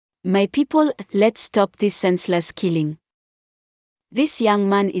My people, let's stop this senseless killing. This young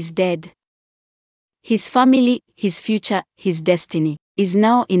man is dead. His family, his future, his destiny, is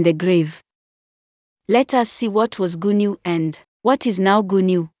now in the grave. Let us see what was Goonew and what is now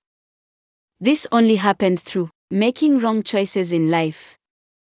Goonew. This only happened through making wrong choices in life.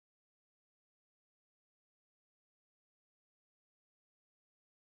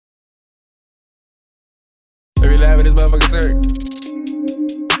 Every lab in this motherfucking turn.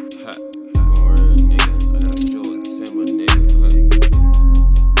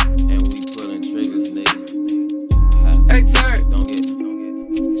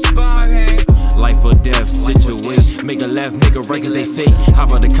 Life or death situation. Make a left nigga right cause they fake.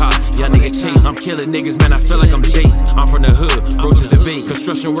 Hop on the cop, young nigga chase. I'm killing niggas, man, I feel like I'm Jason. I'm from the hood, roaches the vape.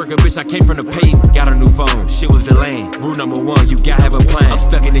 Construction worker, bitch, I came from the pavement. Got a new phone, shit was delaying. Rule number one, you gotta have a plan. I'm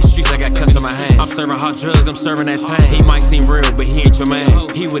stuck in the streets, I got cuts on my hand. I'm serving hot drugs, I'm serving that time. He might seem real, but he ain't your man.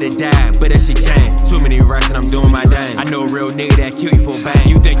 He would've died, but that shit changed. Too many racks and I'm doing my dang. I know a real nigga that kill you for a bang.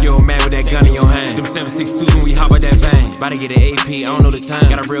 You think you're a man with that gun in your hand. Them 7.62s when we hop out that van. About to get an AP, I don't know the time.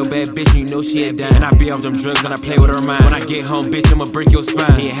 Got a real bad bitch, you know she a dime. And I be off them drugs and I play with her mind. When I get home, bitch, I'ma break your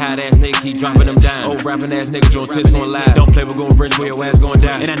spine. He a hot ass nigga, keep dropping them down. Old rapping ass nigga, doing tips on live. Don't play with going rich where your ass going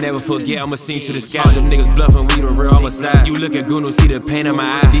down. And I never forget, I'ma sing to the sky. Them niggas bluffing, we the real homicide. You look at Goonew, see the pain in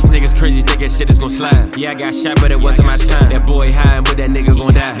my eye. These niggas crazy, think that shit is gon' slide. Yeah, I got shot, but it wasn't my time. That boy high, but that nigga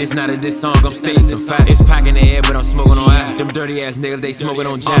gon' die. This not a diss song, I'm stating some facts. It's pack in the air, but I'm smoking on ice. Them dirty ass niggas, they smoking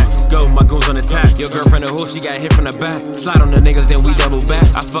on jacks. Go, my goons on the top. Your girlfriend a hoe, she got hit from the back. Slide on the niggas, then we double back.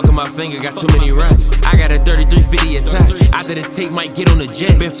 I fuck with my finger, got too many racks. I got a 3350 attack. After this tape, might get on the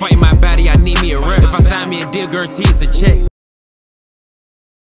jet. Been fighting my body, I need me a rep. If I sign me a deal, guarantee it's a check.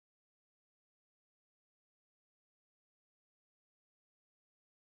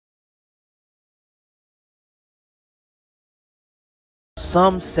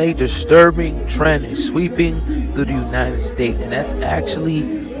 Some say disturbing trend is sweeping through the United States, and that's actually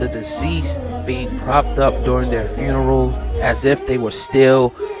the deceased being propped up during their funerals as if they were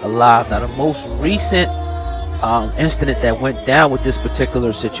still alive. Now, the most recent incident that went down with this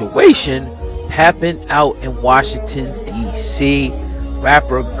particular situation happened out in Washington, D.C.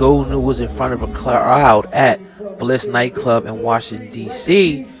 Rapper Goonew was in front of a crowd at Bliss nightclub in Washington,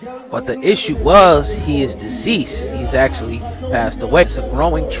 D.C. But the issue was he is deceased. He's actually passed away. It's a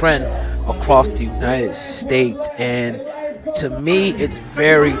growing trend across the United States, and to me it's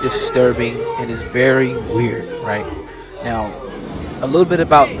very disturbing and it's very weird. Right now, a little bit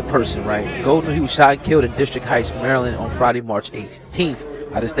about the person. Right, Goonew, he was shot and killed in District Heights, Maryland on Friday, March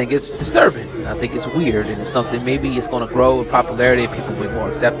 18th. I just think it's disturbing, and I think it's weird, and it's something maybe it's going to grow in popularity and people will be more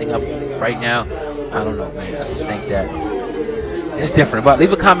accepting of it. Right now, I don't know, man. I just think that it's different. But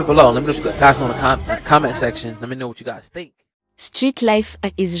leave a comment below. Let me know what you guys know in the comment section. Let me know what you guys think. Street life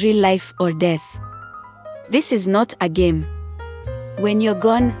is real life or death. This is not a game. When you're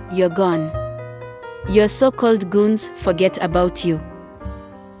gone, you're gone. Your so-called goons forget about you.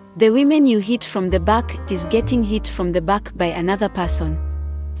 The women you hit from the back is getting hit from the back by another person.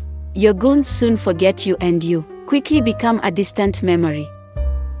 Your goons soon forget you and you quickly become a distant memory.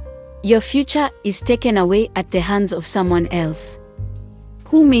 Your future is taken away at the hands of someone else,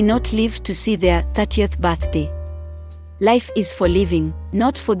 who may not live to see their 30th birthday. Life is for living,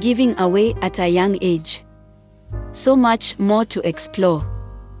 not for giving away at a young age. So much more to explore.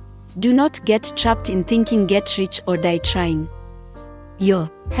 Do not get trapped in thinking get rich or die trying.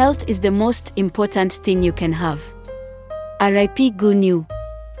 Your health is the most important thing you can have. R.I.P. Goonew.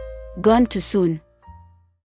 Gone too soon.